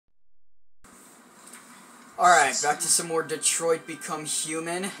Alright, back to some more Detroit Become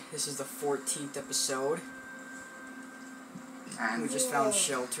Human. This is the 14th episode. And we just found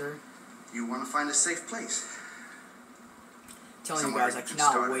shelter. You want to find a safe place. Telling you guys, I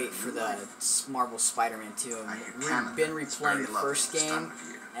cannot wait for the Marvel Spider-Man 2. I've been replaying the first game,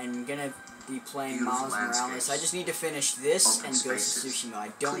 and gonna be playing Miles Morales. I just need to finish this and Ghost of Tsushima. I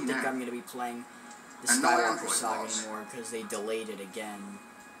don't think I'm gonna be playing the Skywalker Saga anymore because they delayed it again.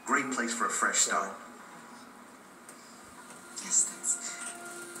 Great place for a fresh start.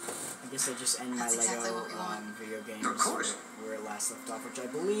 I guess I just end my Lego video games where it last left off, which I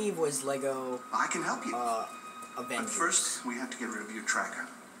believe was Lego. I can help you. Avengers. But first, we have to get rid of your tracker.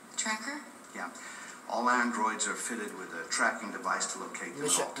 Tracker? Yeah. All androids are fitted with a tracking device to locate them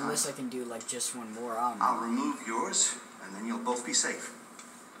at all times. Unless I can do like just one more. I'll remove yours, and then you'll both be safe.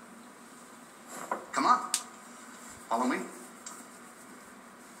 Come on. Follow me.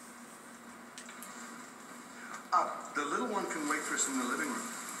 The little one can wait for us in the living room.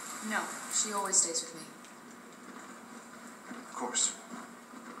 No, she always stays with me. Of course.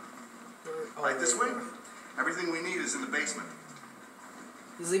 Right this way. Everything we need is in the basement.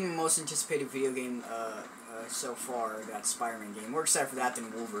 This is even the most anticipated video game so far, that Spider-Man game. More excited for that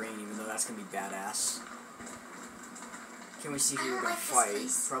than Wolverine, even though that's going to be badass. Can we see who we're going to fight?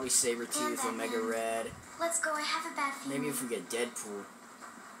 Probably Sabretooth, Omega Red. Let's go, I have a bad feeling. Maybe if we get Deadpool.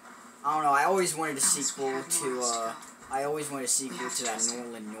 I don't know, I always wanted a sequel to, that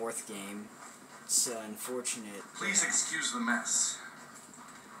Nolan North game. It's unfortunate. Please excuse the mess.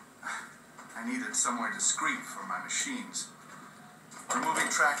 I needed somewhere discreet for my machines. Removing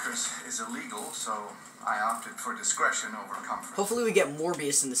trackers is illegal, so I opted for discretion over comfort. Hopefully we get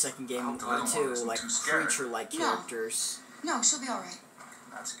Morbius in the second game too, like creature-like characters. No, she'll be alright.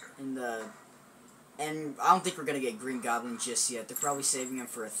 That's good. And I don't think we're gonna get Green Goblin just yet. They're probably saving him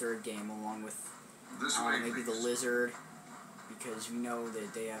for a third game, along with maybe the Lizard, because we know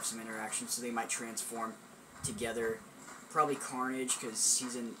that they have some interaction, so they might transform together. Probably Carnage, because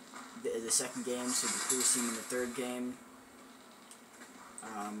he's in the second game, so it'd be cool to see him in the third game.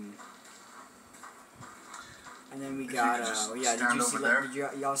 And then we got, did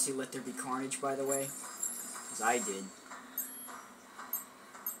y'all see Let There Be Carnage, by the way? Because I did.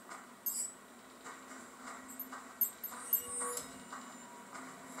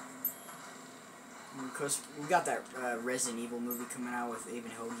 Because we got that Resident Evil movie coming out with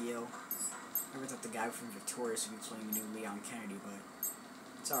Evan Hogio. I never thought the guy from Victorious would be playing the new Leon Kennedy, but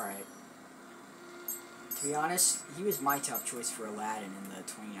it's alright. To be honest, he was my top choice for Aladdin in the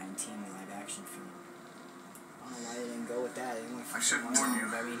 2019 live-action film. I don't know why they didn't go with that. They went for someone else.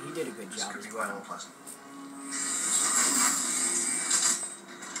 I mean, he did a good job as well.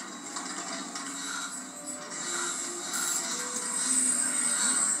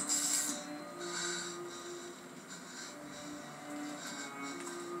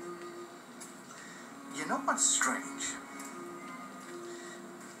 You know what's strange?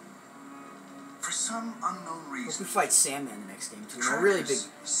 For some unknown reason. Hope we fight Sandman the next game too. I'm a really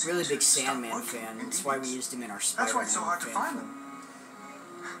big Sandman fan. That's why we used him in our Spider-Man. That's why it's so hard to find them.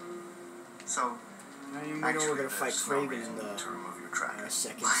 So, I mean, we know we're gonna fight Kraven in the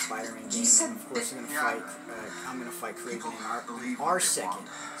second Spider-Man game. And of course, we're gonna fight. I'm gonna fight Kraven in our second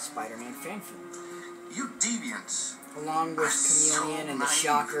Spider-Man fan film. You deviants. Along with Chameleon and the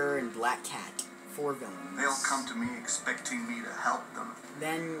Shocker and Black Cat. 4 villains. They'll come to me expecting me to help them.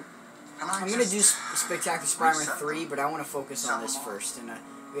 Then I'm gonna do Spectacular Spider-Man 3, but I want to focus on this first. And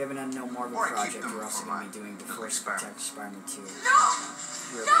we have an unknown Marvel project we're also gonna be doing before Spectacular Spider-Man 2. No!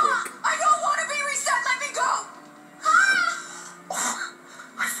 Real No! quick. I don't want to be reset! Let me go! Oh,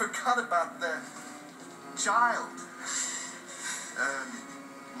 I forgot about the child.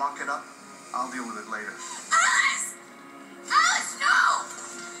 Lock it up. I'll deal with it later. Alice! Alice, no!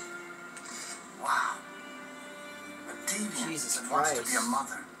 Wow. A deviant Jesus that wants to Christ. be a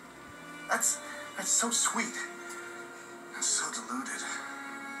mother. That's so sweet. And so deluded.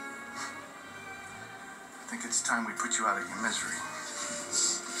 I think it's time we put you out of your misery.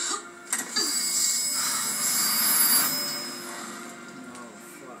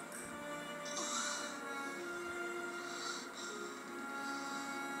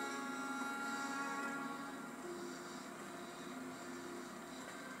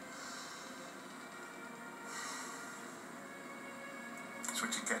 That's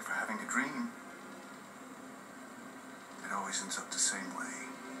what you get for having a dream. It always ends up the same way.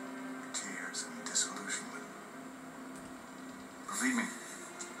 Tears and disillusionment. Believe me,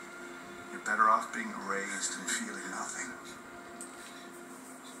 you're better off being erased and feeling nothing.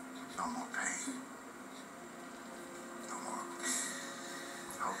 No more pain. No more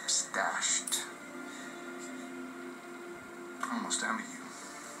hopes dashed. almost envy you.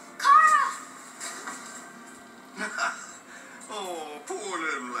 Kara! Oh, poor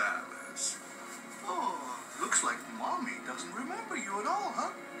little Alice. Oh, looks like Mommy doesn't remember you at all,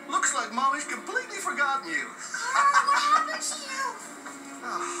 huh? Looks like Mommy's completely forgotten you. Kara, what happened to you?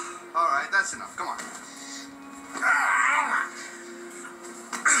 Oh, all right, that's enough. Come on.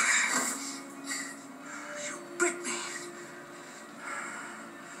 You bit me.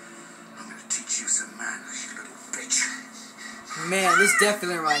 I'm gonna teach you some manners, you little bitch. Man, this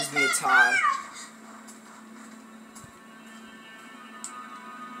definitely reminds me of Todd.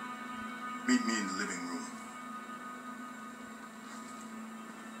 Meet me in the living room.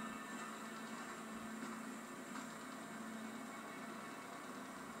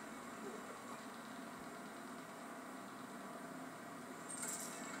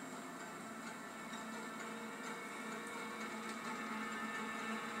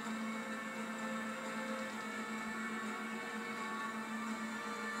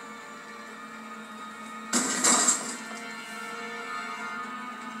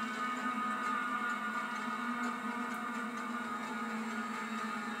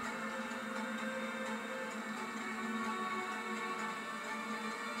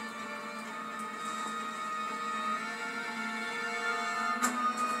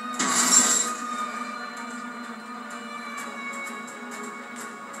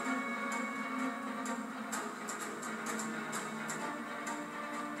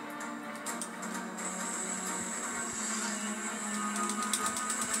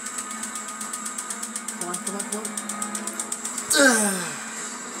 Come on.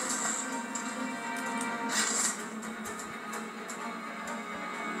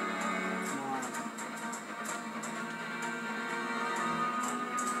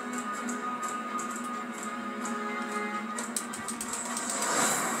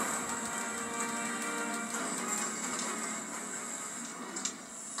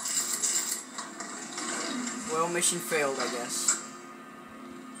 Well, mission failed, I guess.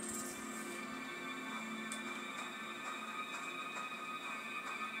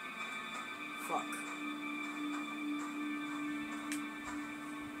 Fuck.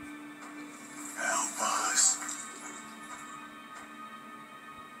 Help us.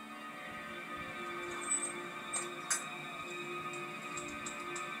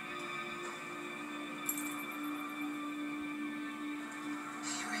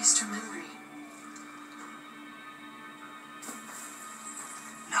 He erased her memory.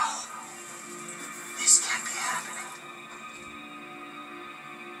 No. This can't be happening.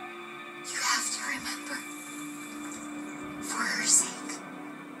 You have to remember. For her sake.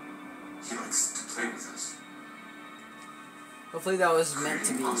 He likes to play with us. Hopefully that was meant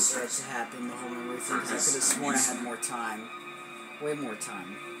to be to happen, the whole memory thing, because I could have sworn I had more time. Way more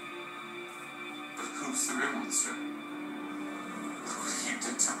time. But who's the real monster? Who he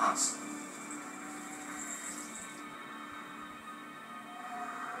did to us?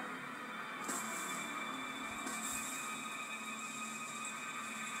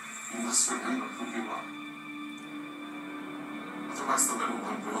 You must remember who you are. Otherwise the little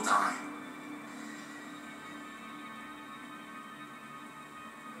one will die.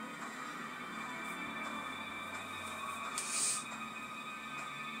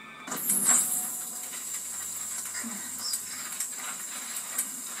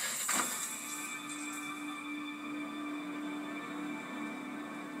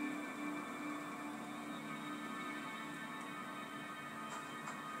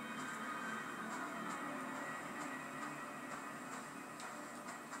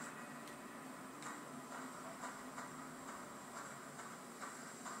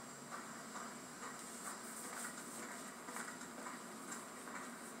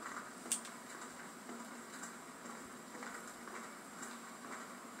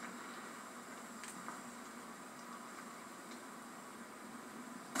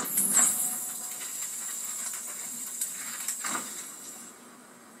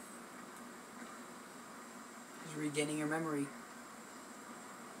 She's regaining her memory.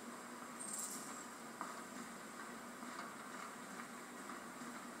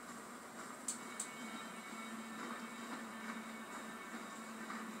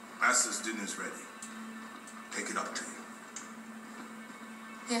 Master's dinner's ready. Take it up to you.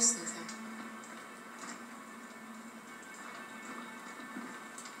 Yes, Luther.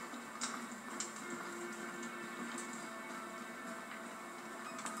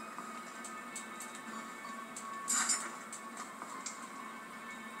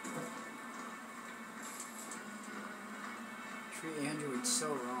 Treat androids so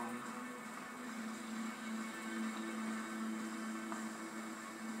wrong.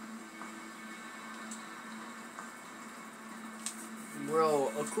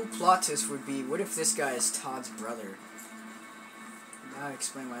 a cool plot twist would be, what if this guy is Todd's brother? That would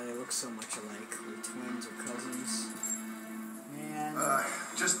explain why they look so much alike. Or twins or cousins. Man.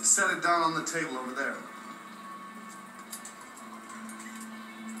 Just set it down on the table over there.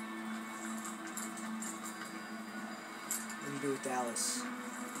 What do you do with Alice?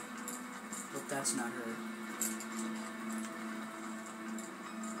 Hope that's not her.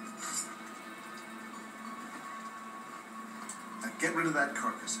 Get rid of that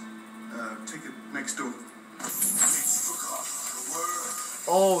carcass. Take it next door.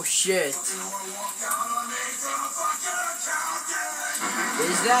 Oh shit. Is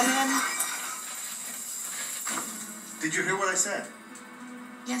that him? Did you hear what I said?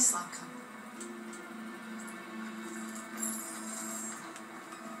 Yes, Locke.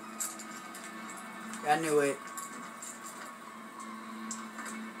 I knew it.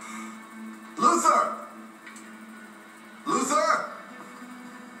 Luther! Luther!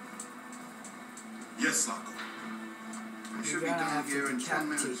 Yes, Locke. I should be You're gonna down have here to in 10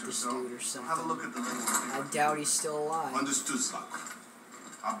 minutes decapitate or this so. dude or something. Have a look at the little I one. doubt he's still alive. Understood, Locke.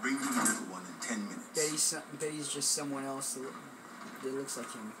 I'll bring you the little one in 10 minutes. Bet he's just someone else that looks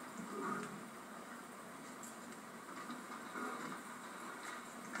like him.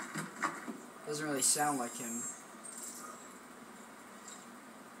 Doesn't really sound like him.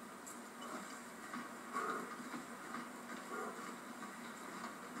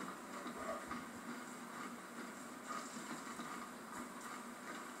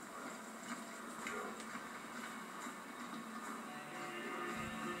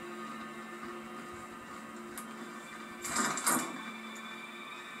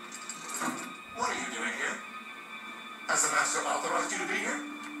 What are you doing here? Has the master authorized you to be here?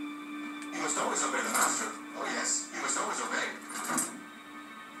 You must always obey the master. Oh yes, you must always obey.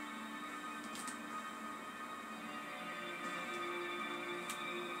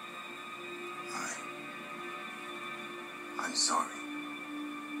 I'm sorry.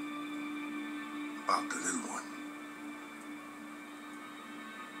 About the little one.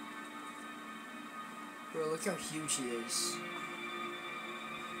 Bro, look how huge he is.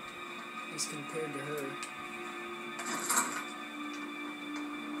 He's compared to her.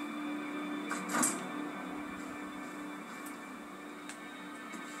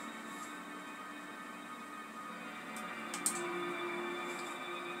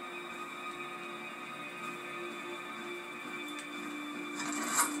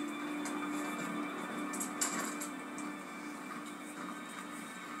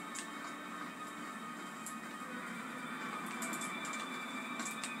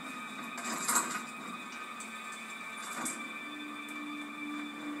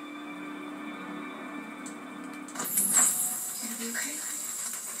 You okay?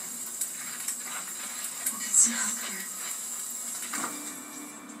 We'll get some help here.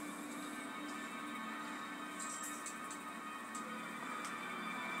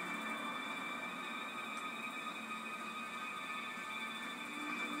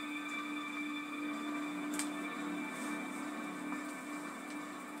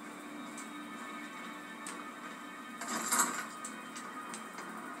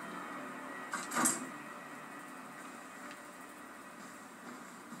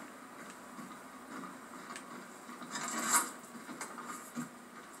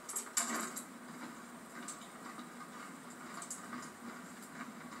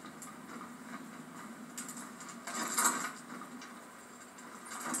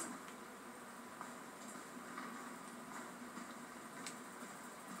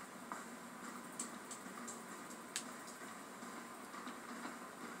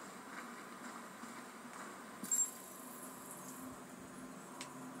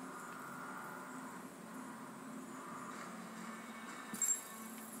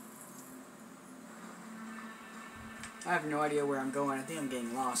 I have no idea where I'm going. I think I'm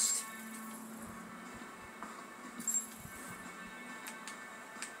getting lost.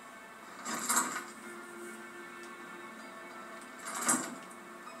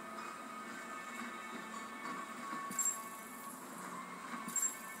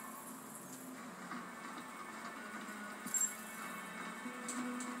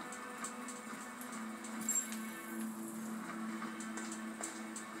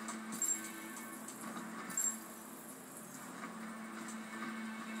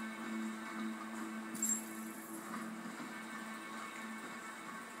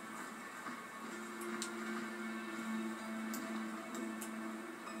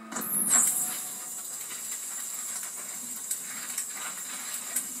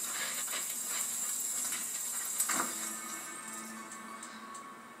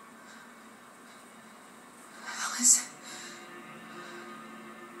 Alice?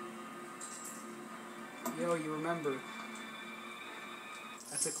 Yo, you remember.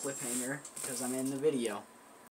 That's a cliffhanger, because I'm in the video.